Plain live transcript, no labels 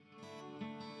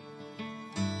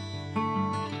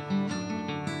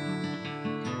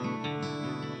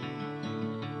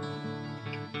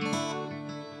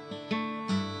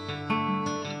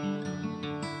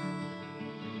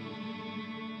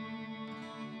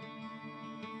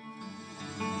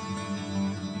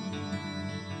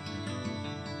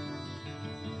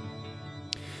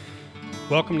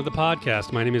Welcome to the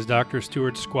podcast. My name is Dr.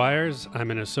 Stuart Squires.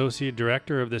 I'm an Associate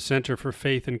Director of the Center for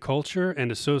Faith and Culture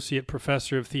and Associate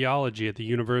Professor of Theology at the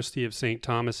University of St.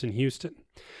 Thomas in Houston.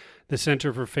 The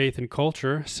Center for Faith and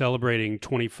Culture, celebrating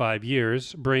 25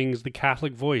 years, brings the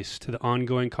Catholic voice to the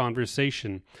ongoing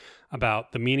conversation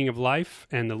about the meaning of life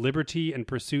and the liberty and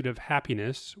pursuit of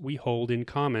happiness we hold in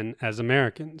common as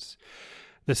Americans.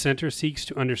 The center seeks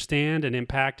to understand and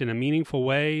impact in a meaningful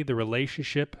way the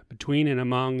relationship between and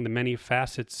among the many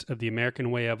facets of the American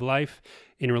way of life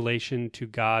in relation to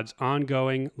God's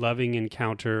ongoing, loving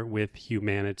encounter with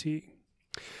humanity.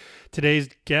 Today's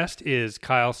guest is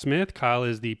Kyle Smith. Kyle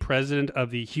is the president of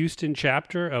the Houston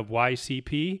chapter of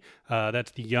YCP.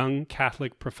 That's the Young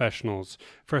Catholic Professionals.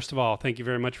 First of all, thank you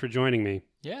very much for joining me.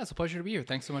 Yeah, it's a pleasure to be here.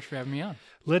 Thanks so much for having me on.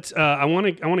 I want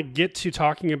to get to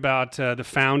talking about the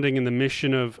founding and the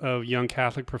mission of Young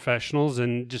Catholic Professionals,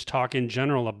 and just talk in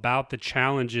general about the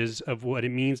challenges of what it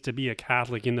means to be a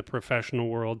Catholic in the professional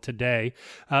world today.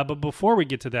 But before we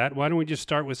get to that, why don't we just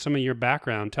start with some of your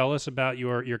background? Tell us about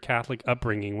your Catholic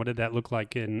upbringing. What did that look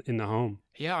like in the home?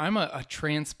 Yeah, I'm a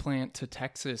transplant to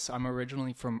Texas. I'm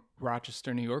originally from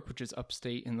Rochester, New York, which is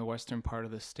upstate in the western part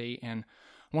of the state, and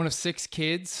one of 6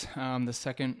 kids, the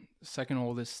second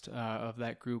oldest of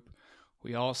that group.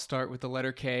 We all start with the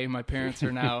letter K. My parents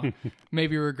are now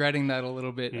maybe regretting that a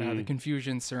little bit, the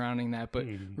confusion surrounding that, but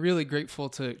really grateful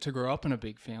to grow up in a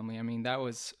big family. I mean, that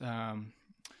was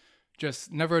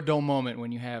just never a dull moment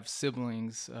when you have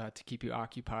siblings to keep you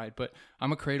occupied. But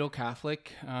I'm a cradle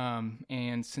Catholic,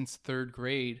 and since 3rd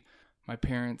grade, my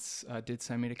parents did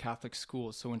send me to Catholic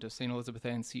school. So I went to St. Elizabeth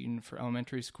Ann Seton for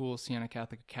elementary school, Siena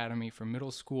Catholic Academy for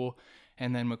middle school,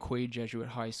 and then McQuaid Jesuit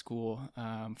High School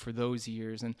for those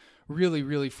years. And really,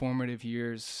 really formative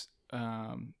years.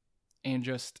 And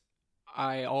just,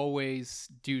 I always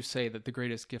do say that the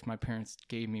greatest gift my parents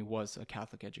gave me was a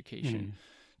Catholic education.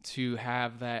 To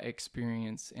have that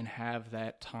experience and have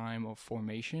that time of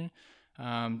formation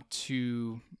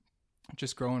to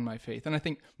just grow in my faith. And I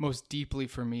think most deeply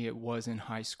for me, it was in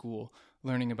high school,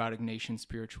 learning about Ignatian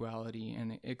spirituality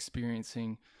and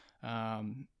experiencing,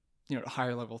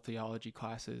 higher level theology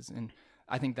classes. And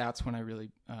I think that's when I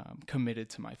really committed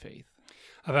to my faith.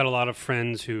 I've had a lot of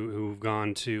friends who've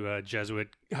gone to Jesuit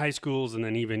high schools and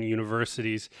then even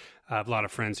universities. I have a lot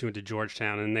of friends who went to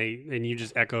Georgetown, and you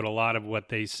just echoed a lot of what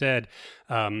they said,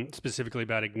 specifically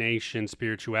about Ignatian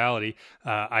spirituality.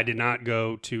 I did not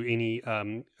go to any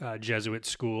Jesuit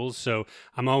schools, so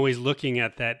I'm always looking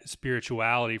at that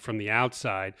spirituality from the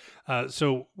outside.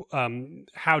 So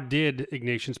how did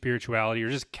Ignatian spirituality, or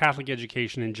just Catholic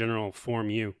education in general, form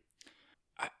you?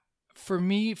 For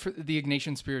me, the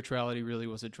Ignatian spirituality really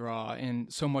was a draw,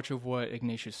 and so much of what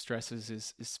Ignatius stresses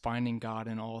is finding God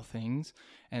in all things,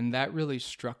 and that really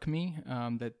struck me,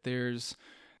 that there's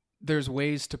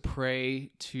ways to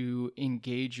pray, to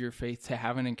engage your faith, to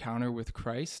have an encounter with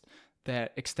Christ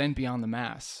that extend beyond the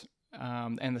Mass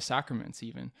and the sacraments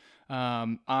even.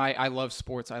 I love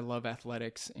sports, I love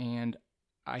athletics, and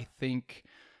I think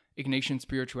Ignatian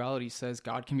spirituality says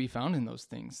God can be found in those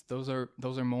things. Those are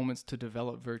moments to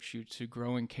develop virtue, to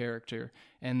grow in character,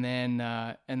 and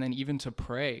then even to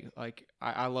pray. Like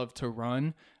I love to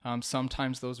run.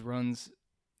 Sometimes those runs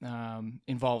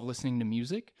involve listening to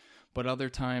music, but other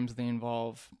times they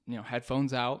involve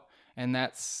headphones out, and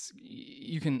that's,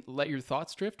 you can let your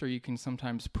thoughts drift, or you can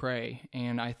sometimes pray.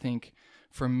 And I think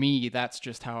for me, that's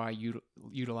just how I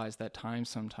utilize that time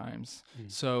sometimes.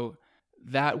 So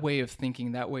that way of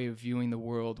thinking, that way of viewing the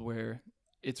world, where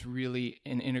it's really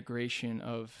an integration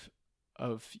of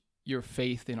your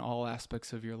faith in all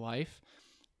aspects of your life,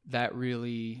 that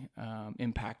really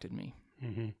impacted me.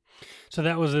 Mm-hmm. So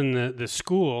that was in the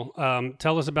school.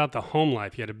 Tell us about the home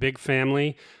life. You had a big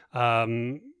family.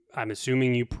 I'm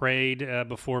assuming you prayed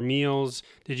before meals.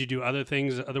 Did you do other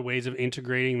things, other ways of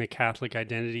integrating the Catholic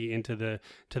identity into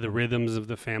the rhythms of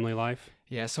the family life?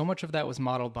 Yeah, so much of that was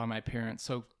modeled by my parents.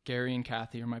 So Gary and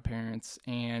Kathy are my parents,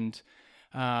 and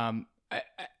I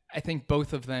think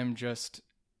both of them just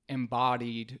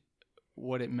embodied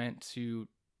what it meant to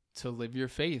live your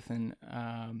faith and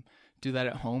do that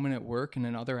at home and at work and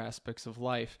in other aspects of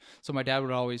life. So my dad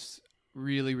would always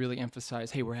really, really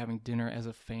emphasize, hey, we're having dinner as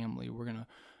a family.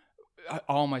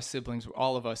 All my siblings,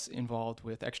 all of us involved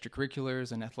with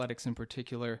extracurriculars and athletics in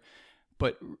particular,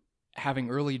 but having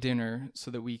early dinner so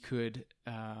that we could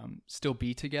still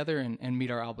be together and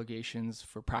meet our obligations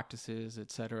for practices,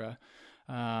 etc.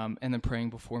 And then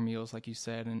praying before meals, like you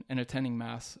said, and attending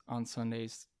Mass on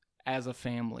Sundays as a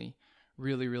family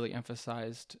really, really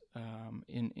emphasized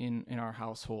in our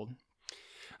household.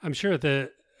 I'm sure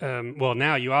well,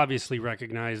 now you obviously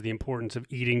recognize the importance of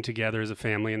eating together as a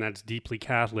family, and that's deeply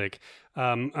Catholic.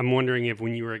 I'm wondering if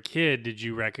when you were a kid, did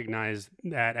you recognize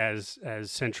that as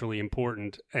centrally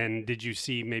important? And did you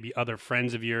see maybe other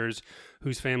friends of yours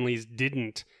whose families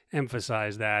didn't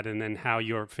emphasize that, and then how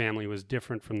your family was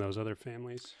different from those other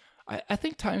families? I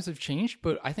think times have changed,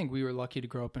 but I think we were lucky to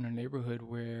grow up in a neighborhood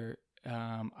where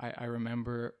I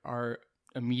remember our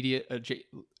immediate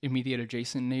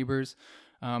adjacent neighbors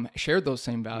shared those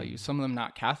same values. Some of them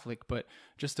not Catholic, but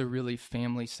just a really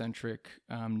family-centric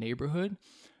neighborhood.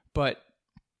 But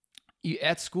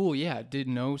at school, did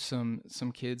know some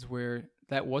kids where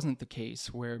that wasn't the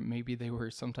case, where maybe they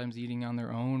were sometimes eating on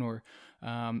their own, or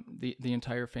the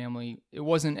entire family. It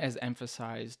wasn't as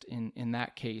emphasized in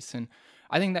that case. And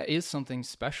I think that is something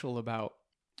special about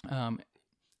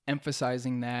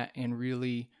emphasizing that and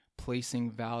really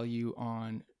placing value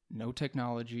on no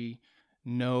technology,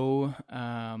 no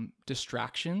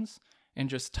distractions, and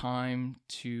just time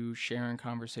to share in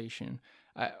conversation.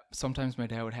 Sometimes my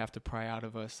dad would have to pry out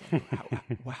of us,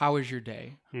 how was your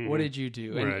day? Mm-hmm. What did you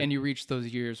do? And you reach those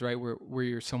years, right, where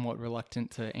you're somewhat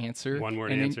reluctant to answer.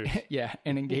 One-word answers.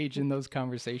 And engage in those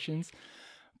conversations.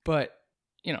 But,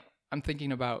 I'm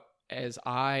thinking about, as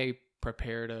I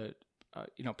prepare to,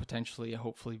 potentially,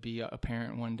 hopefully be a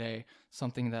parent one day,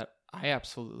 something that I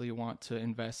absolutely want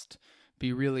to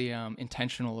be really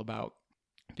intentional about,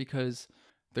 because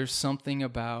there's something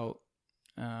about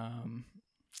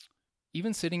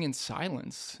even sitting in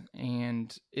silence,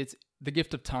 and it's the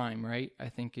gift of time, right? I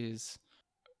think is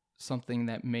something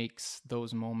that makes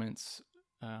those moments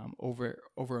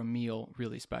over a meal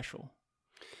really special.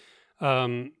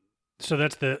 So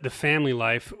that's the family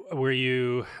life. Were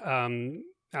you,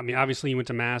 obviously you went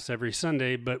to Mass every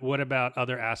Sunday, but what about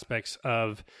other aspects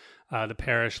of the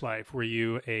parish life? Were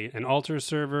you an altar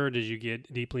server? Did you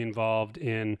get deeply involved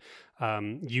in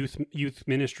youth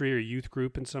ministry or youth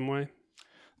group in some way?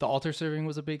 The altar serving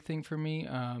was a big thing for me.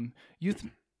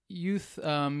 Youth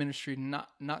ministry,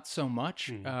 not so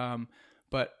much,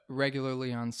 but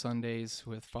regularly on Sundays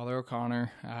with Father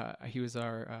O'Connor. He was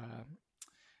our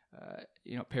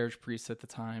parish priest at the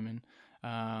time,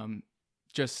 and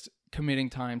just committing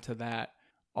time to that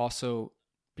also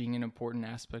being an important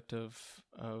aspect of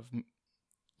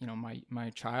my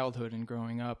childhood and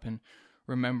growing up, and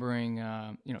remembering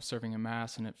serving in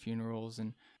Mass and at funerals,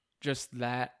 and just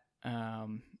that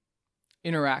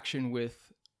interaction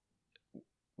with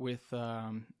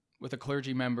a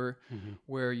clergy member, mm-hmm.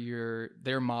 where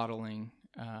they're modeling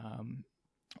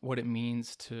what it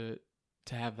means to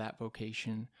have that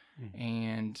vocation, mm-hmm.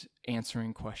 and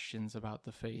answering questions about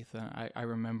the faith. I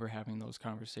remember having those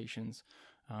conversations,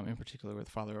 in particular with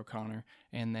Father O'Connor.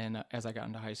 And then as I got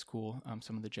into high school,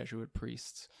 some of the Jesuit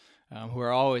priests, who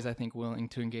are always, I think, willing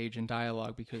to engage in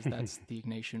dialogue, because that's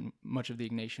much of the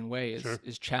Ignatian way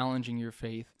is challenging your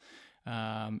faith,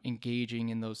 engaging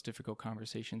in those difficult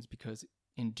conversations, because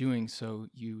in doing so,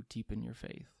 you deepen your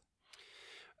faith.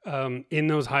 In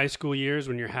those high school years,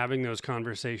 when you're having those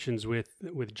conversations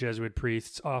with Jesuit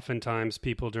priests, oftentimes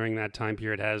people during that time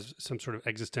period has some sort of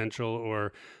existential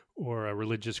or a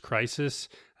religious crisis,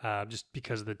 just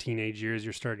because of the teenage years.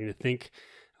 You're starting to think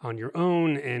on your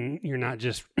own, and you're not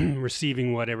just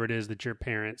receiving whatever it is that your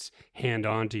parents hand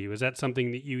on to you. Is that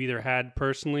something that you either had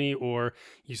personally, or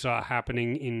you saw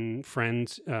happening in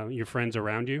your friends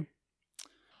around you?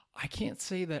 I can't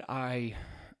say that I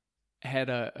had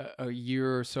a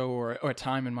year or so, or a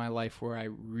time in my life where I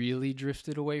really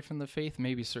drifted away from the faith.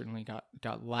 Maybe certainly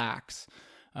got lax.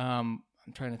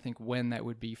 I'm trying to think when that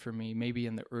would be for me. Maybe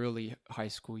in the early high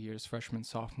school years, freshman,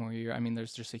 sophomore year. I mean,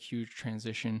 there's just a huge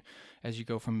transition as you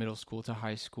go from middle school to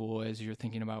high school, as you're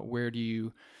thinking about where do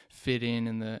you fit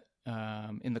in the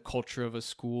culture of a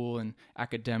school, and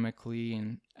academically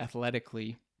and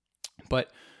athletically.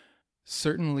 But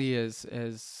certainly as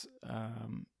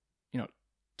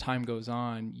time goes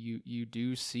on, you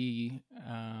do see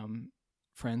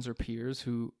friends or peers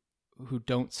who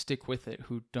don't stick with it,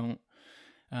 who don't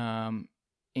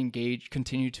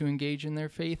continue to engage in their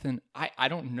faith, and I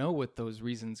don't know what those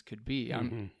reasons could be.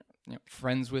 Mm-hmm. I'm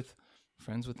friends with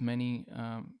many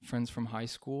friends from high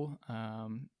school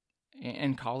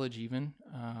and college even.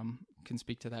 Can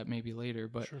speak to that maybe later,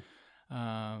 but sure.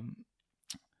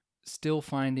 Still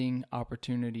finding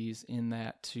opportunities in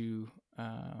that to.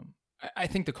 I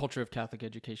think the culture of Catholic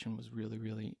education was really,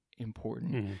 really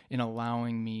important, mm-hmm. in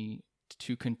allowing me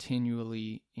to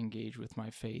continually engage with my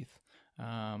faith.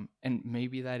 And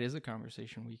maybe that is a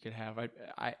conversation we could have.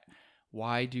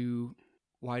 Why do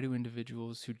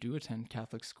individuals who do attend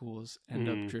Catholic schools end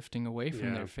up drifting away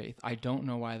from their faith? I don't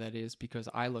know why that is, because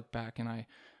I look back and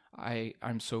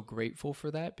I'm so grateful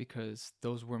for that, because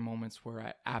those were moments where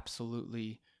I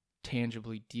absolutely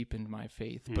tangibly deepened my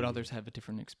faith, but others have a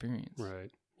different experience.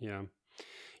 Right. Yeah.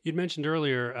 You'd mentioned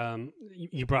earlier,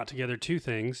 you brought together two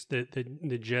things,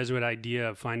 the Jesuit idea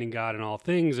of finding God in all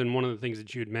things, and one of the things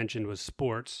that you had mentioned was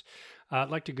sports. I'd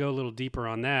like to go a little deeper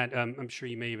on that. I'm sure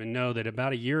you may even know that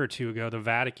about a year or two ago, the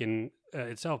Vatican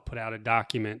itself put out a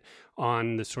document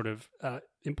on the sort of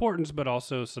importance, but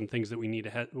also some things that we need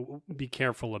to be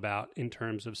careful about in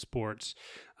terms of sports.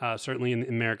 Certainly in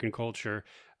American culture,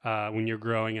 when you're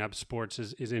growing up, sports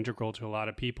is integral to a lot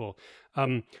of people.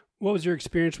 What was your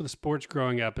experience with sports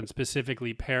growing up, and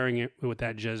specifically pairing it with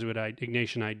that Jesuit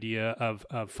Ignatian idea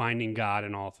of finding God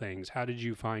in all things? How did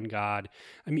you find God?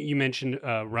 I mean, you mentioned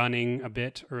running a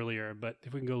bit earlier, but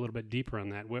if we can go a little bit deeper on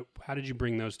that, how did you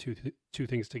bring those two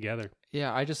things together?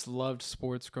 Yeah, I just loved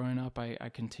sports growing up.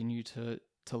 I continue to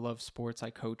love sports.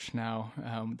 I coach now.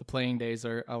 The playing days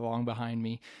are long behind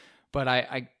me, but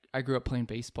I grew up playing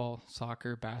baseball,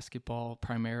 soccer, basketball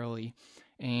primarily,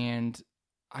 and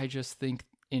I just think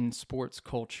in sports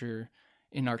culture,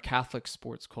 in our Catholic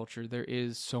sports culture, there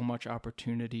is so much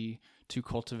opportunity to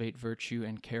cultivate virtue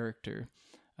and character.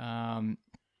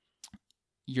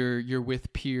 You're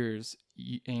with peers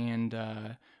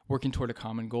and working toward a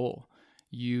common goal.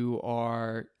 You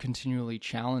are continually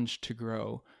challenged to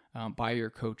grow by your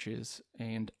coaches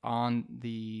and on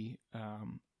the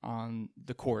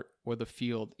court or the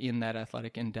field in that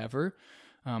athletic endeavor,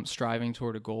 striving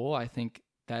toward a goal. I think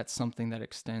that's something that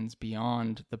extends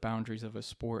beyond the boundaries of a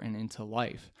sport and into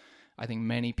life. I think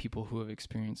many people who have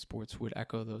experienced sports would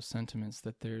echo those sentiments,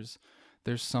 that there's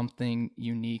something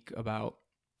unique about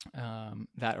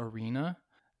that arena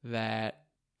that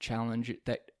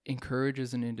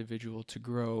encourages an individual to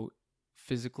grow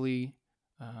physically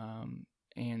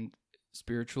and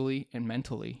spiritually and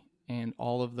mentally, and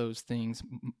all of those things,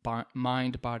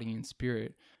 mind, body, and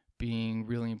spirit, being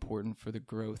really important for the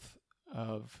growth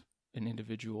of an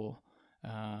individual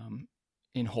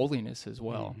in holiness as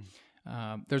well.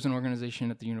 There's an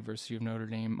organization at the University of Notre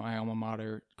Dame, my alma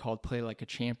mater, called Play Like a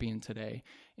Champion today,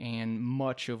 and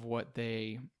much of what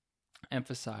they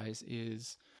emphasize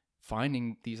is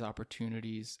finding these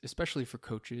opportunities, especially for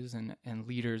coaches and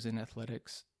leaders in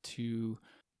athletics, to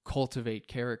cultivate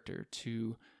character,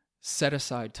 to set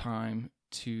aside time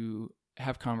to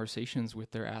have conversations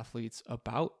with their athletes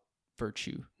about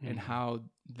virtue and how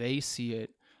they see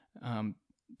it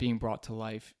being brought to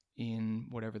life in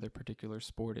whatever their particular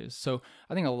sport is. So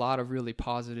I think a lot of really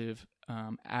positive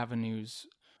avenues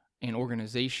and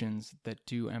organizations that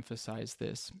do emphasize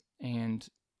this. And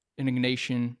an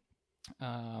Ignatian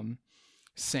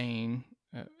saying,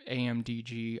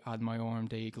 AMDG ad maiorem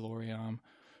Dei gloriam,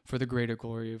 for the greater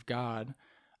glory of God,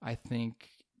 I think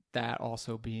that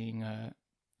also being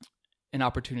an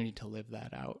opportunity to live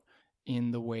that out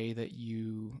in the way that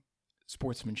you,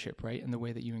 sportsmanship, right? In the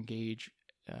way that you engage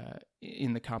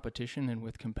in the competition and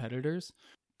with competitors.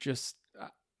 Just,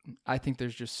 I think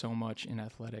there's just so much in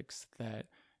athletics that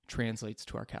translates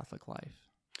to our Catholic life.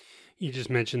 You just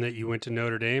mentioned that you went to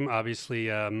Notre Dame, obviously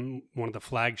one of the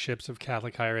flagships of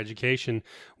Catholic higher education.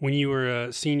 When you were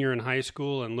a senior in high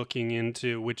school and looking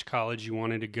into which college you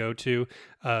wanted to go to,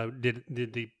 did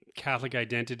the Catholic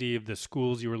identity of the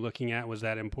schools you were looking at, was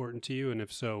that important to you? And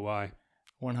if so, why?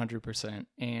 100%.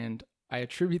 And I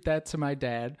attribute that to my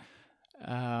dad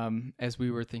as we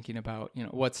were thinking about,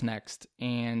 what's next.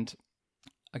 And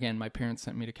again, my parents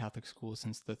sent me to Catholic school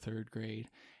since the third grade.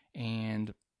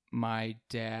 And my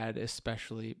dad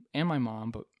especially, and my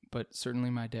mom, but certainly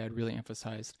my dad, really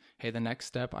emphasized, hey, the next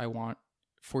step I want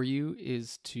for you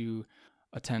is to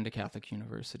attend a Catholic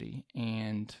university.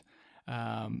 And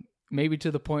maybe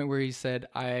to the point where he said,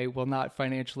 I will not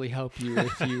financially help you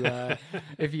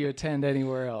if you attend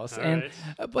anywhere else. All and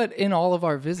right. But in all of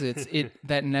our visits,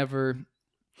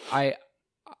 I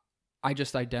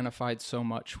just identified so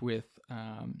much with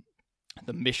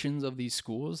the missions of these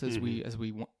schools as we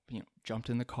jumped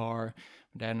in the car.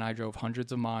 My dad and I drove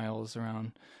hundreds of miles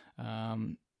around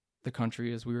the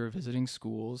country as we were visiting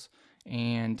schools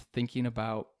and thinking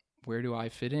about, where do I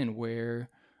fit in? Where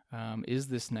is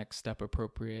this next step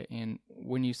appropriate? And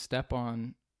when you step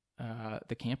on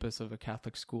the campus of a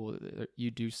Catholic school, you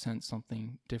do sense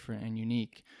something different and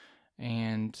unique.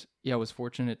 And I was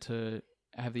fortunate to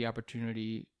have the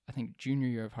opportunity, I think junior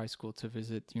year of high school, to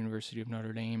visit the University of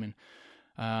Notre Dame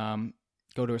and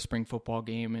go to a spring football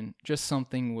game. And just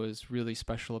something was really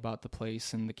special about the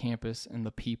place and the campus and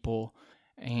the people,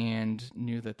 and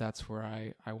knew that that's where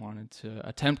I wanted to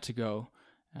attempt to go,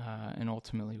 and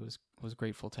ultimately was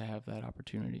grateful to have that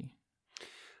opportunity.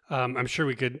 I'm sure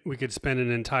we could spend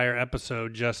an entire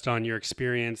episode just on your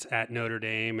experience at Notre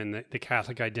Dame and the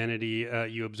Catholic identity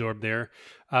you absorbed there.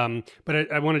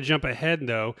 But I want to jump ahead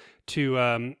though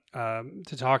to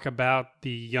talk about the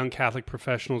Young Catholic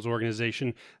Professionals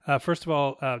organization. First of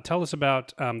all, tell us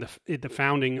about the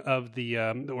founding of the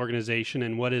organization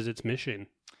and what is its mission.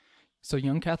 So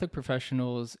Young Catholic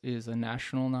Professionals is a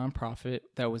national nonprofit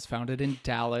that was founded in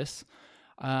Dallas.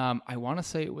 I want to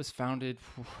say it was founded.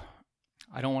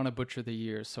 I don't want to butcher the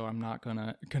year, so I'm not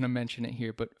gonna mention it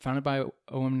here. But founded by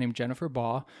a woman named Jennifer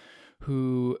Baugh,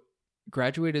 who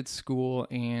graduated school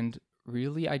and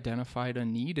really identified a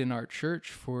need in our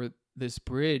church for this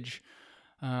bridge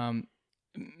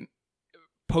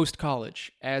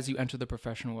post-college as you enter the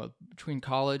professional world, between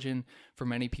college and for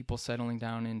many people settling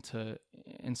down into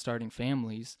and starting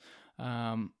families.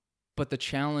 But the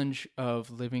challenge of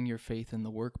living your faith in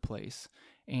the workplace,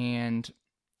 and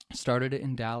started it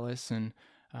in Dallas and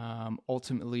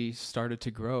ultimately started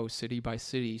to grow city by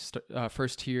city.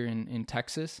 First here in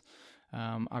Texas.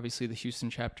 Obviously, the Houston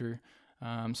chapter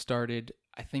started,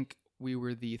 I think we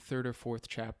were the third or fourth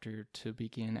chapter to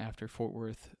begin after Fort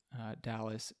Worth,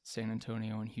 Dallas, San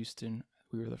Antonio, and Houston.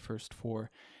 We were the first 4.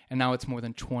 And now it's more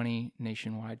than 20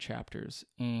 nationwide chapters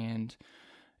and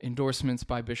endorsements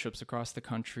by bishops across the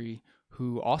country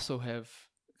who also have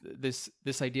this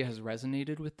idea has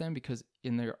resonated with them, because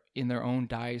in their own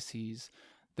diocese,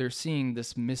 they're seeing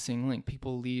this missing link.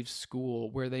 People leave school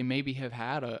where they maybe have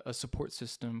had a support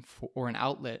system or an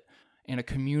outlet and a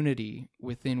community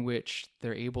within which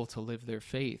they're able to live their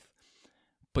faith.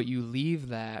 But you leave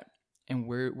that, and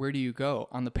where do you go?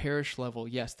 On the parish level,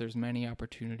 yes, there's many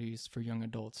opportunities for young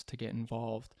adults to get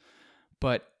involved,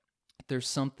 but there's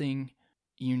something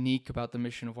unique about the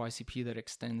mission of YCP that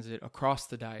extends it across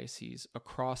the diocese,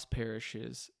 across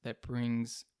parishes, that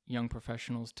brings young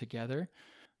professionals together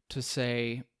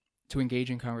to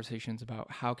engage in conversations about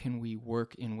how can we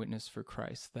work in witness for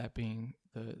Christ, that being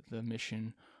the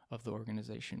mission of the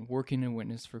organization. Working in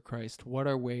witness for Christ, what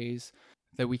are ways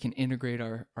that we can integrate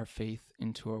our faith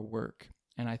into our work?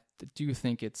 And I do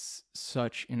think it's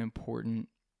such an important,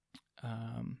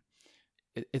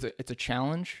 it's a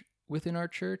challenge within our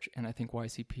church, and I think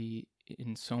YCP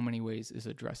in so many ways is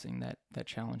addressing that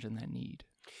challenge and that need.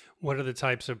 What are the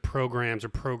types of programs or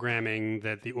programming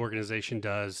that the organization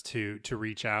does to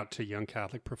reach out to young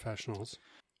Catholic professionals?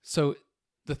 So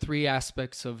the 3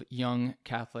 aspects of young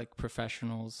Catholic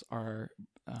professionals are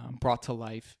brought to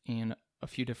life in a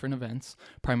few different events.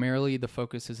 Primarily, the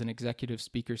focus is an executive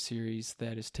speaker series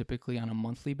that is typically on a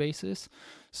monthly basis.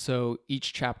 So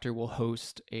each chapter will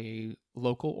host a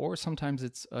local, or sometimes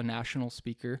it's a national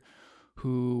speaker,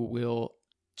 who will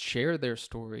share their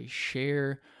story,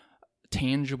 share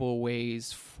tangible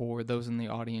ways for those in the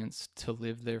audience to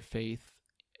live their faith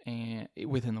and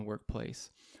within the workplace.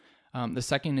 The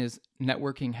second is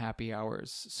networking happy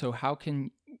hours. So how can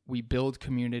we build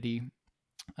community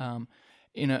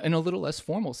in a little less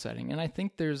formal setting? And I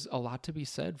think there's a lot to be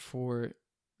said for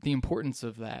the importance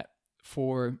of that,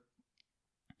 for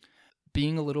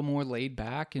being a little more laid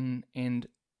back and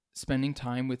spending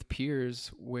time with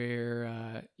peers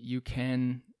where you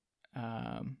can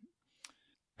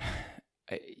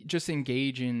just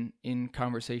engage in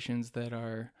conversations that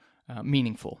are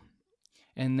meaningful.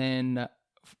 And then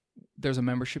there's a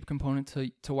membership component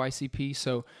to YCP.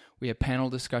 So we have panel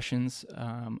discussions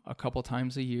a couple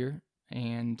times a year,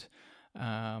 and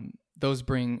those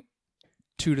bring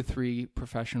 2 to 3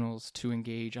 professionals to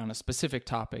engage on a specific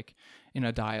topic in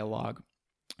a dialogue.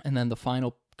 And then the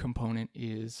final component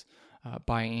is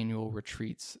biannual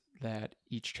retreats that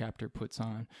each chapter puts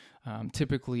on,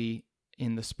 typically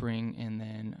in the spring and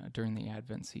then during the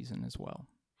Advent season as well.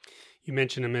 You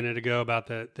mentioned a minute ago about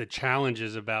the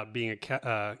challenges about being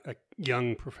a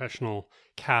young professional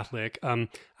Catholic. I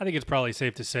think it's probably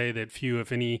safe to say that few,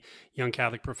 if any, young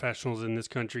Catholic professionals in this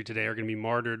country today are going to be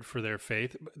martyred for their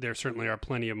faith. There certainly are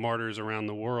plenty of martyrs around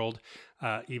the world,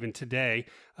 even today.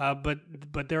 But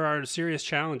there are serious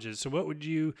challenges. So what would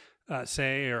you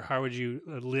say, or how would you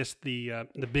list the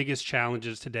biggest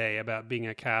challenges today about being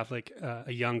a Catholic,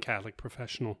 a young Catholic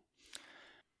professional?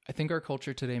 I think our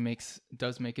culture today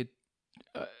does make it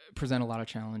present a lot of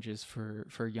challenges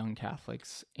for young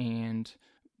Catholics, and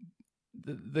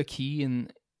the key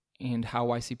and how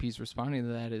YCP is responding to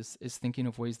that is thinking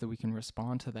of ways that we can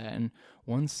respond to that. And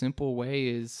one simple way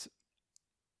is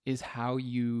how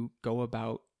you go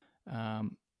about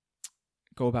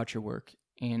your work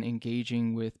and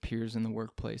engaging with peers in the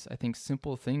workplace. I think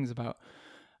simple things about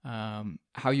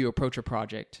how you approach a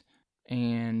project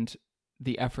and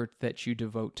the effort that you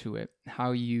devote to it,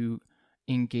 how you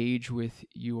engage with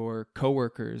your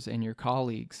coworkers and your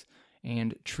colleagues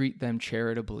and treat them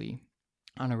charitably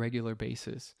on a regular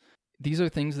basis. These are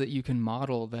things that you can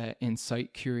model that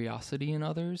incite curiosity in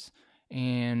others,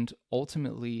 and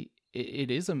ultimately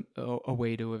it is a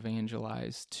way to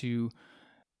evangelize, to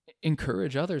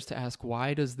encourage others to ask,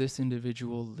 why does this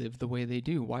individual live the way they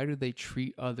do? Why do they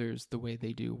treat others the way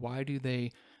they do? Why do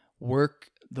they work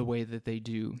the way that they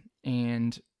do?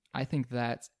 And I think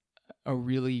that's a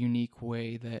really unique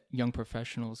way that young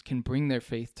professionals can bring their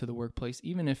faith to the workplace,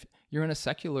 even if you're in a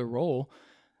secular role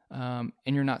and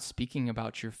you're not speaking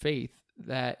about your faith.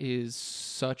 That is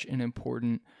such an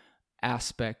important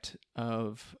aspect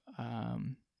of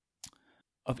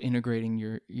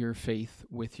integrating your faith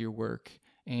with your work.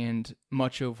 And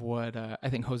much of what I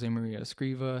think Jose Maria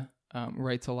Escriva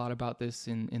writes a lot about this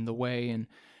in The Way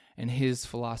and his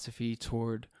philosophy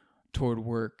toward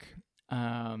work.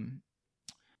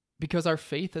 Because our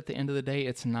faith, at the end of the day,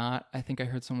 it's not, I think I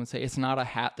heard someone say, it's not a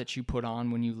hat that you put on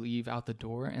when you leave out the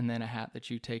door and then a hat that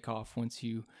you take off once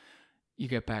you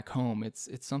get back home. It's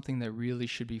something that really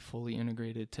should be fully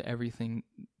integrated to everything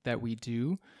that we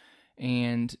do.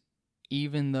 And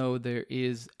even though there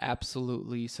is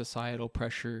absolutely societal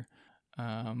pressure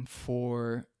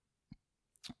for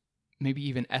maybe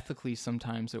even ethically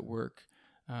sometimes at work,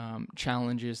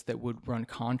 challenges that would run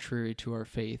contrary to our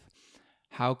faith,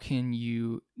 how can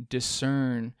you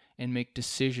discern and make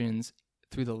decisions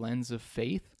through the lens of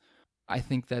faith? I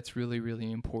think that's really, really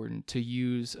important to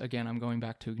use. Again, I'm going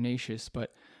back to Ignatius,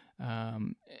 but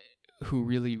who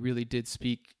really, really did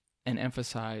speak and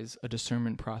emphasize a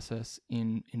discernment process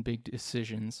in big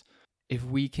decisions. If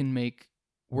we can make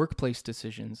workplace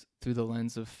decisions through the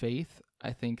lens of faith,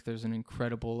 I think there's an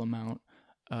incredible amount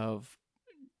of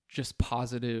just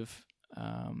positive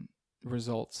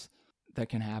results that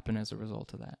can happen as a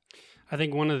result of that. I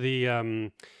think one of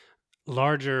the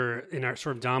larger, in our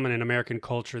sort of dominant American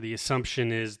culture, the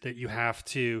assumption is that you have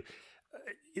to,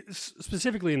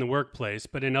 specifically in the workplace,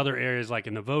 but in other areas like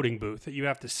in the voting booth, that you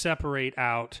have to separate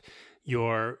out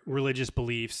your religious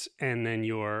beliefs and then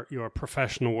your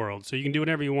professional world. So you can do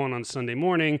whatever you want on Sunday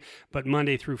morning, but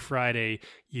Monday through Friday,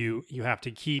 you have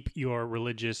to keep your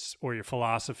religious or your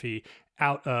philosophy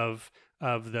out of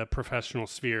the professional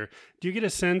sphere. Do you get a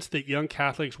sense that young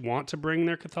Catholics want to bring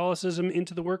their Catholicism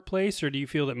into the workplace, or do you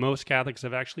feel that most Catholics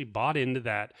have actually bought into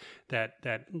that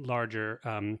larger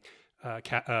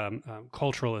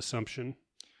cultural assumption?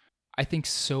 I think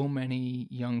so many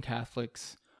young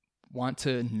Catholics want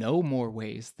to know more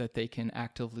ways that they can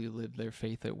actively live their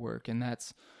faith at work, and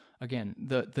that's, again,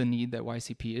 the need that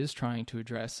YCP is trying to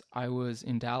address. I was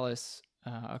in Dallas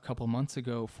a couple months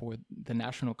ago for the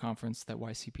national conference that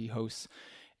YCP hosts,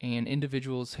 and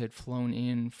individuals had flown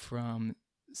in from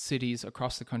cities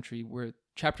across the country where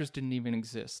chapters didn't even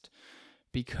exist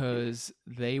because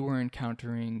they were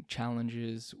encountering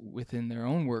challenges within their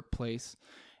own workplace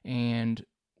and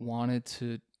wanted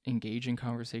to engage in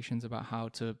conversations about how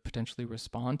to potentially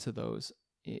respond to those,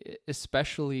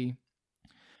 especially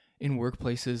in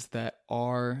workplaces that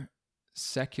are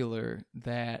secular,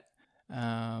 that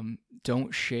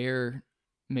don't share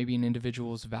maybe an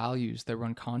individual's values, that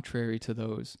run contrary to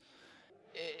those.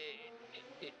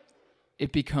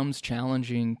 It becomes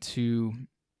challenging to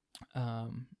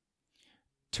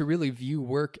really view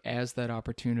work as that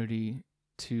opportunity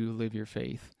to live your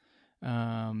faith.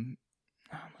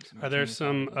 Are there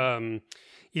some,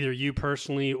 either you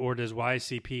personally or does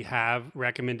YCP have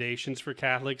recommendations for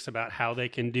Catholics about how they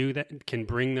can do that, can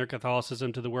bring their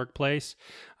Catholicism to the workplace?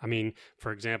 I mean,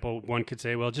 for example, one could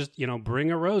say, well, just,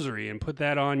 bring a rosary and put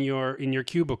that on in your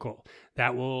cubicle.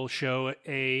 That will show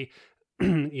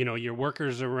your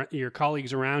workers, your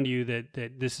colleagues around you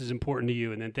that this is important to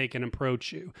you and that they can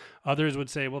approach you. Others would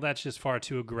say, well, that's just far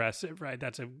too aggressive, right?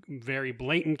 That's a very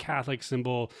blatant Catholic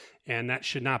symbol and that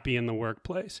should not be in the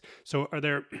workplace. So are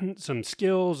there some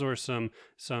skills or some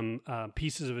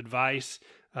pieces of advice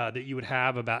that you would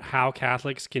have about how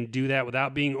Catholics can do that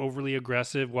without being overly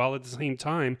aggressive, while at the same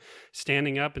time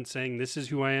standing up and saying, this is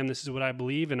who I am, this is what I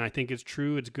believe, and I think it's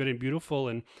true, it's good and beautiful,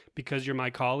 and because you're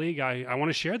my colleague, I want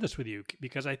to share this with you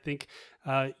because I think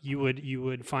you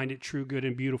would find it true, good,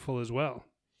 and beautiful as well.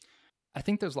 I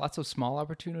think there's lots of small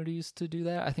opportunities to do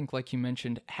that. I think, like you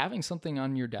mentioned, having something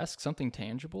on your desk, something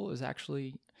tangible, is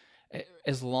actually,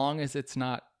 as long as it's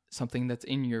not something that's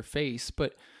in your face,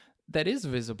 but that is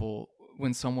visible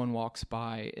when someone walks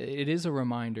by, it is a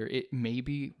reminder. It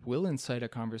maybe will incite a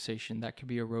conversation. That could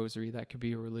be a rosary. That could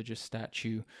be a religious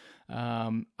statue.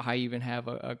 I even have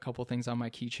a couple things on my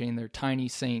keychain. They're tiny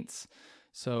saints.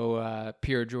 So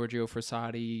Pier Giorgio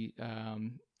Frassati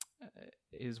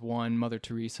is one. Mother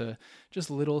Teresa, just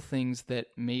little things that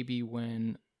maybe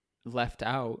when left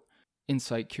out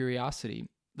incite curiosity.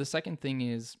 The second thing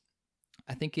is,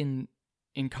 I think in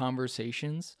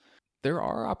conversations, there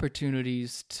are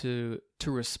opportunities to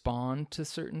respond to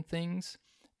certain things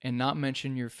and not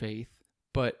mention your faith,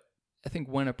 but I think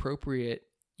when appropriate,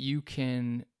 you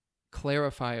can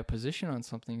clarify a position on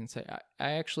something and say,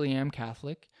 I actually am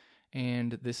Catholic,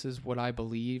 and this is what I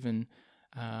believe, and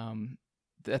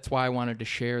that's why I wanted to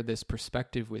share this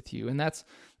perspective with you. And that's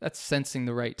sensing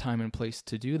the right time and place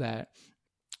to do that.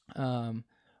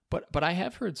 But I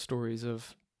have heard stories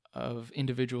of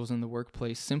individuals in the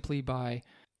workplace simply by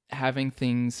having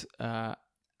things out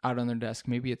on their desk.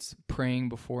 Maybe it's praying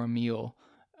before a meal.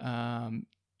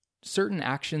 Certain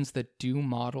actions that do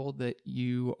model that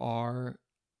you are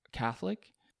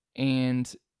Catholic,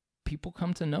 and people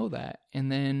come to know that.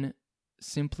 And then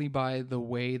simply by the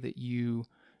way that you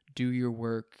do your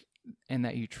work and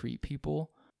that you treat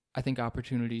people, I think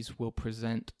opportunities will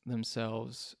present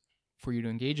themselves for you to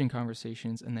engage in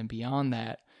conversations, and then beyond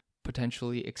that,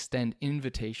 potentially extend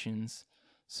invitations.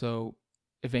 So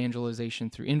evangelization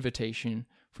through invitation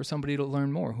for somebody to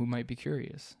learn more who might be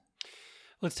curious.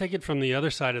 Let's take it from the other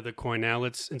side of the coin now.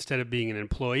 Let's, instead of being an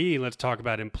employee, let's talk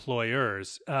about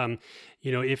employers.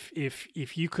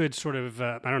 If you could sort of,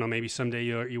 I don't know, maybe someday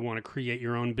you want to create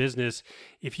your own business.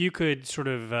 If you could sort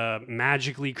of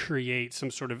magically create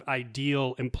some sort of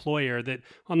ideal employer that,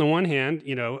 on the one hand,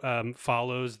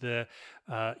 follows the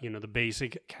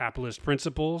basic capitalist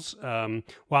principles,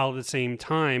 while at the same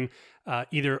time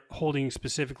either holding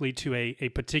specifically to a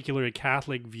particular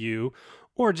Catholic view,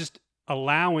 or just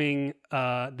allowing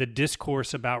the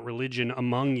discourse about religion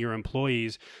among your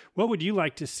employees, what would you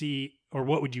like to see, or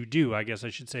what would you do, I guess I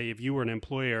should say, if you were an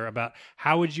employer, about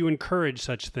how would you encourage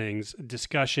such things,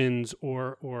 discussions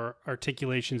or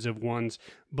articulations of one's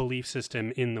belief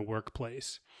system in the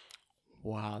workplace?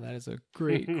 Wow, that is a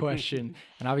great question.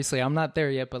 And obviously I'm not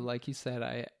there yet, but like you said,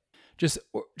 I just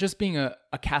being a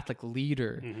Catholic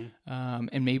leader,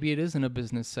 and maybe it is in a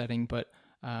business setting, but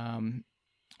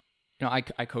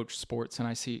I coach sports, and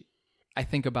I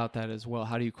think about that as well.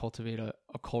 How do you cultivate a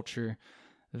culture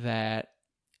that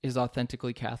is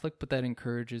authentically Catholic, but that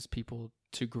encourages people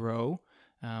to grow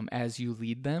as you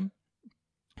lead them?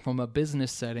 From a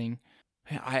business setting,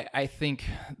 I think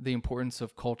the importance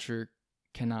of culture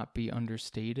cannot be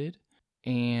understated,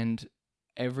 and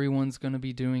everyone's going to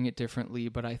be doing it differently.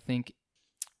 But I think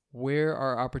where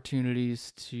are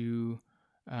opportunities to,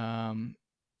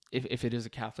 if it is a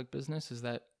Catholic business, is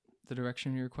that the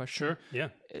direction of your question? Sure. Yeah.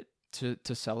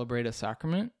 To celebrate a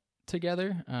sacrament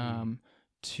together,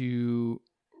 to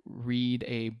read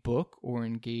a book or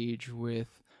engage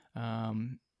with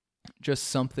just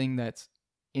something that's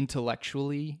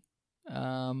intellectually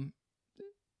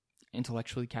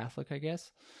Catholic, I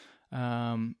guess,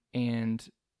 and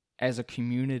as a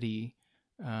community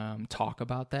talk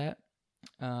about that.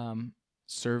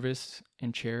 Service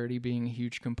and charity being a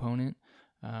huge component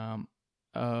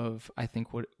of, I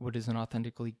think, what is an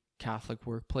authentically Catholic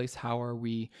workplace. How are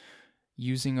we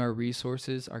using our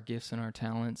resources, our gifts, and our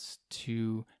talents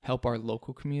to help our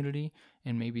local community?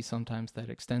 And maybe sometimes that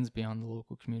extends beyond the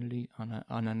local community on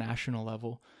a national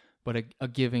level, but a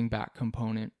giving back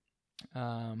component,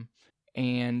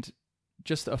 and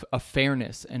just a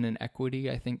fairness and an equity,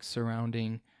 I think,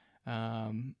 surrounding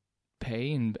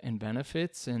pay and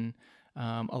benefits, and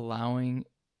allowing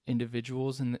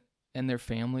individuals and their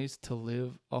families to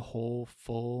live a whole,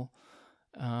 full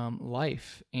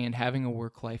life, and having a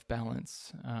work-life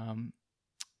balance.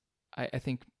 I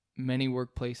think many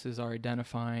workplaces are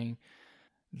identifying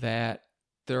that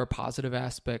there are positive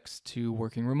aspects to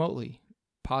working remotely,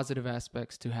 positive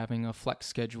aspects to having a flex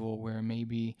schedule where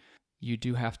maybe you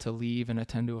do have to leave and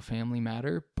attend to a family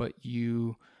matter, but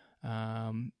you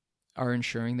are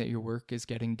ensuring that your work is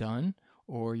getting done,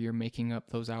 or you're making up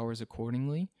those hours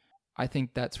accordingly. I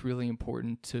think that's really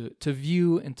important to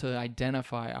view and to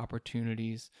identify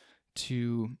opportunities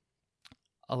to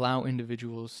allow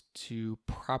individuals to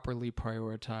properly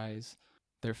prioritize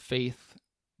their faith,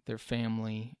 their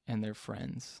family, and their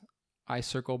friends. I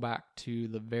circle back to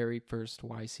the very first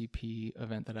YCP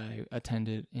event that I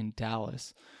attended in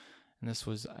Dallas, and this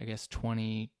was, I guess,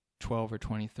 2012 or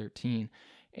 2013.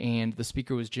 And the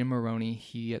speaker was Jim Moroney.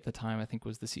 He, at the time, I think,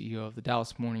 was the CEO of the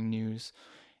Dallas Morning News.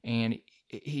 And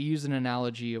he used an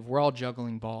analogy of, we're all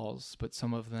juggling balls, but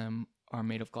some of them are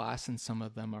made of glass and some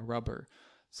of them are rubber.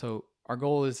 So our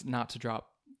goal is not to drop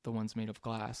the ones made of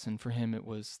glass. And for him, it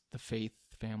was the faith,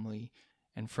 family,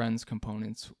 and friends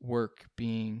components, work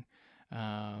being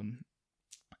not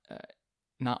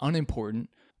unimportant,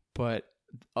 but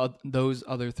those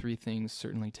other three things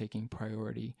certainly taking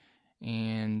priority.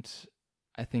 And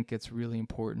I think it's really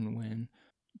important when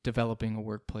developing a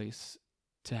workplace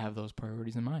to have those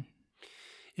priorities in mind.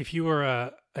 If you were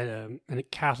a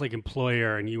Catholic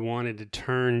employer and you wanted to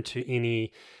turn to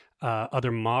any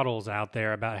other models out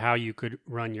there about how you could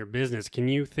run your business, can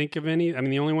you think of any? I mean,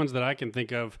 the only ones that I can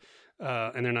think of,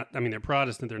 and they're not, I mean, they're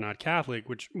Protestant, they're not Catholic,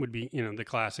 which would be, the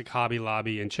classic Hobby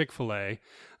Lobby and Chick-fil-A.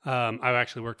 I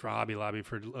actually worked for Hobby Lobby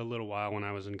for a little while when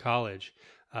I was in college.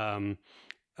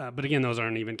 But again, those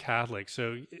aren't even Catholic.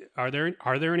 So are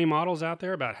there any models out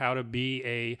there about how to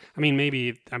be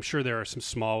maybe I'm sure there are some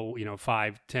small,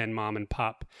 5, 10 mom and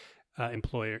pop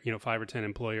employer, 5 or 10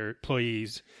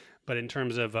 employees. But in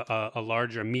terms of a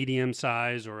larger, medium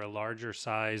size or a larger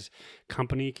size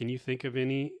company, can you think of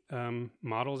any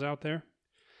models out there?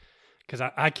 Because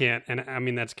I can't. And I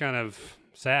mean, that's kind of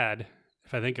sad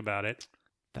if I think about it.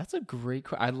 That's a great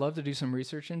question. I'd love to do some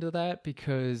research into that,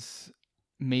 because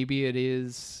maybe it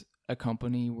is a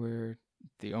company where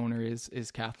the owner is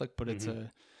Catholic, but it's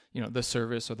the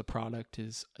service or the product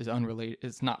is unrelated.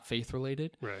 It's not faith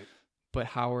related. Right. But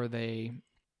how are they,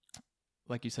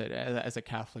 like you said, as a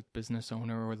Catholic business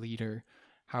owner or leader,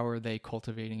 how are they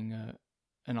cultivating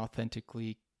an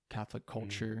authentically Catholic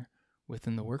culture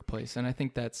within the workplace? And I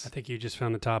think you just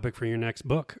found the topic for your next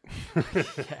book. Yeah.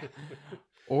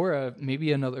 Or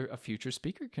maybe a future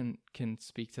speaker can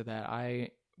speak to that. I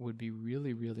would be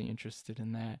really, really interested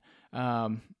in that.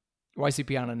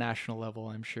 YCP on a national level,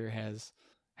 I'm sure, has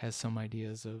some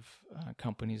ideas of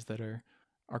companies that are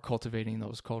cultivating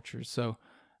those cultures. So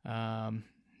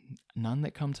none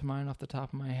that come to mind off the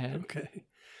top of my head. Okay.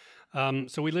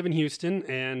 So we live in Houston,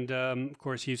 and of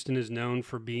course, Houston is known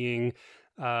for being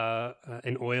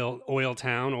an oil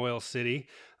town, oil city,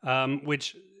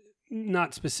 which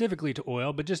not specifically to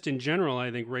oil, but just in general,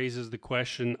 I think raises the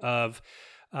question of,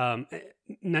 and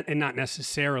not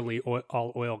necessarily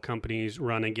all oil companies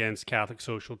run against Catholic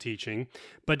social teaching,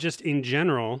 but just in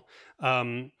general,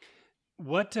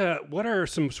 what are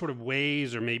some sort of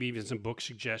ways, or maybe even some book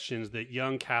suggestions, that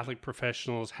young Catholic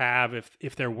professionals have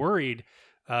if they're worried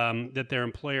that their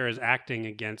employer is acting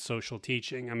against social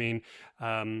teaching? I mean,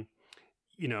 on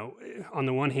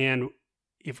the one hand,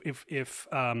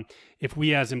 if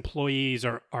we as employees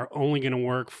are only going to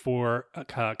work for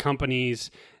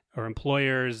companies or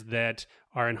employers that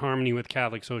are in harmony with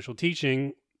Catholic social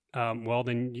teaching, well,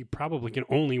 then you probably can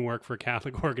only work for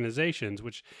Catholic organizations,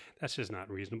 which that's just not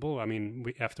reasonable. I mean,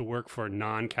 we have to work for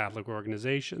non-Catholic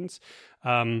organizations.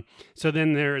 So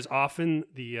then there's often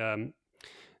the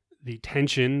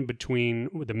tension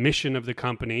between the mission of the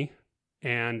company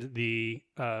and the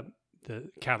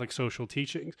Catholic social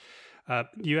teachings.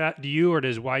 Do you or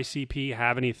does YCP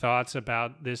have any thoughts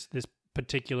about this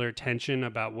particular tension,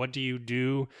 about what do you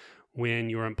do when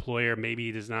your employer maybe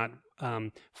does not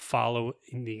follow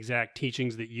in the exact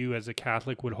teachings that you as a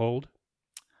Catholic would hold?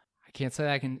 I can't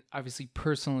say I can obviously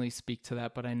personally speak to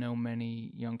that, but I know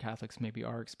many young Catholics maybe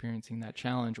are experiencing that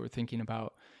challenge, or thinking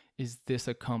about, is this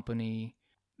a company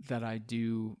that I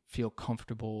do feel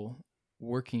comfortable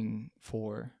working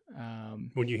for?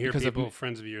 When you hear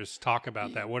friends of yours talk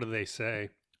about that, what do they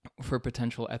say? For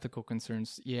potential ethical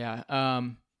concerns. Yeah.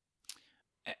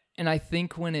 And I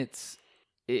think when it's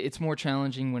more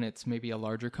challenging when it's maybe a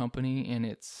larger company and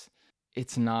it's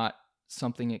not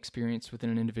something experienced within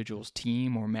an individual's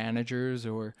team or managers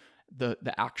or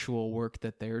the actual work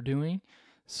that they're doing.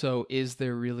 So is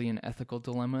there really an ethical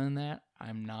dilemma in that?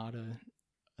 I'm not a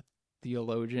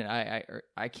theologian.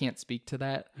 I can't speak to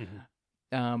that.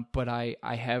 Mm-hmm. But I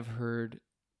have heard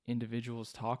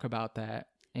individuals talk about that.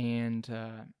 And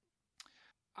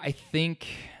I think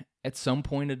at some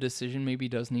point a decision maybe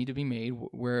does need to be made.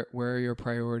 Where are your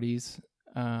priorities?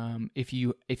 If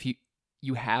you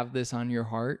have this on your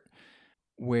heart,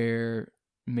 where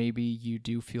maybe you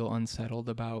do feel unsettled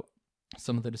about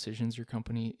some of the decisions your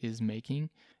company is making,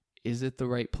 is it the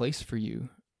right place for you?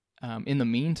 In the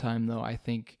meantime, though, I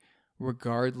think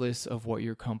regardless of what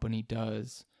your company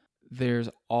does, there's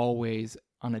always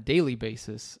on a daily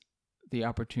basis the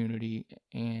opportunity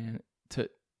and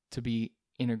to be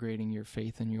integrating your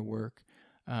faith in your work.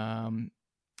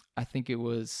 I think it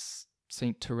was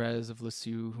Saint Therese of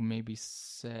Lisieux who maybe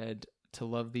said, "To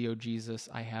love thee, O Jesus,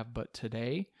 I have but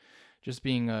today," just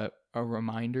being a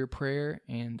reminder prayer.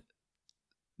 And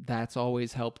that's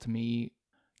always helped me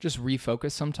just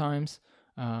refocus sometimes,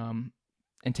 and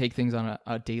take things on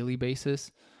a daily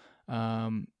basis.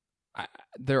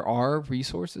 There are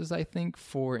resources, I think,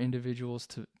 for individuals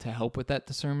to help with that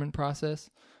discernment process.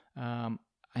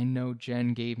 I know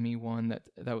Jen gave me one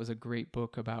that was a great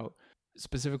book about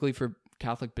specifically for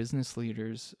Catholic business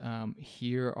leaders,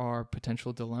 here are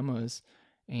potential dilemmas,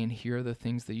 and here are the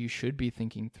things that you should be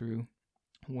thinking through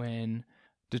when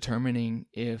determining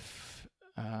if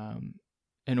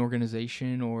an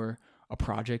organization or a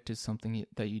project is something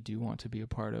that you do want to be a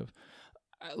part of.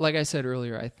 Like I said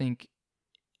earlier, I think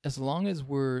as long as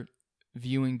we're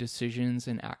viewing decisions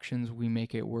and actions we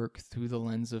make at work through the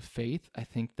lens of faith, I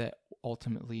think that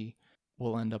ultimately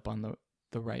we'll end up on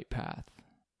the right path.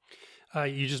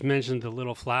 You just mentioned the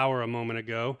little flower a moment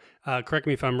ago. Correct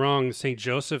me if I'm wrong. St.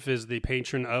 Joseph is the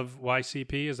patron of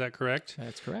YCP. Is that correct?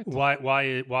 That's correct.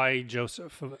 Why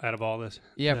Joseph out of all this?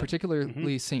 Yeah,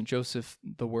 particularly St. Joseph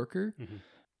the Worker.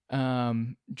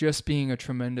 Just being a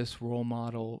tremendous role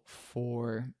model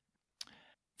for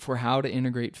how to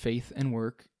integrate faith and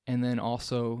work, and then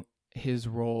also his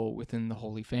role within the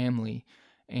Holy Family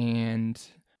and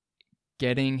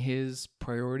getting his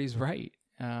priorities right.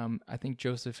 I think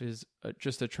Joseph is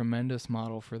just a tremendous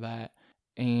model for that,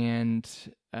 and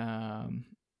a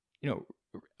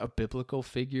biblical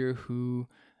figure who,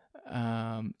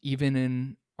 even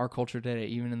in our culture today,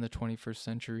 even in the 21st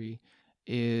century,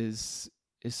 is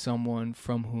someone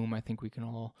from whom I think we can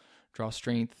all draw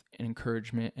strength and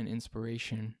encouragement and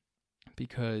inspiration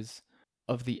because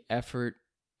of the effort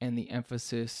and the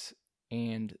emphasis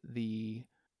and the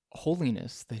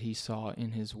holiness that he saw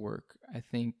in his work. I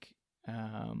think,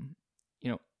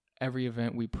 every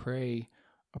event we pray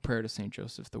a prayer to St.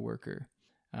 Joseph the Worker.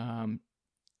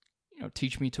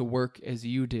 Teach me to work as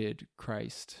you did,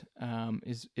 Christ,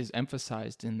 is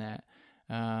emphasized in that.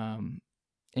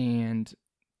 And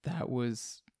that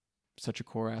was such a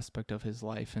core aspect of his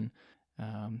life, and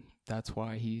that's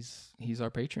why he's our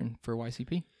patron for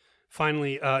YCP.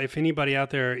 Finally, if anybody out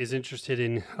there is interested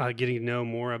in getting to know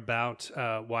more about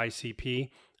YCP,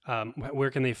 where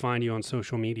can they find you on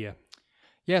social media?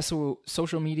 Yeah, so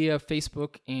social media,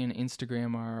 Facebook and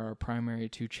Instagram are our primary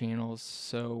two channels.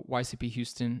 So YCP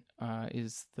Houston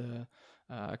is the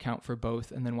account for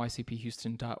both, and then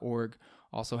ycphouston.org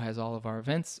also has all of our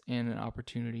events and an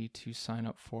opportunity to sign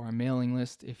up for our mailing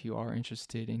list if you are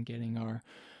interested in getting our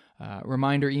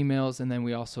reminder emails. And then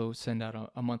we also send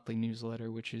out a monthly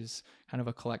newsletter, which is kind of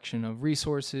a collection of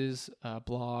resources,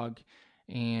 blog,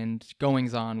 and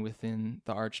goings-on within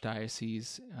the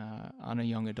Archdiocese on a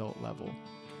young adult level.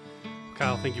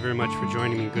 Kyle, thank you very much for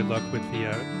joining me. Good luck with the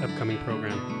upcoming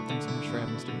program. Thanks so much for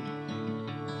having us, Stuart.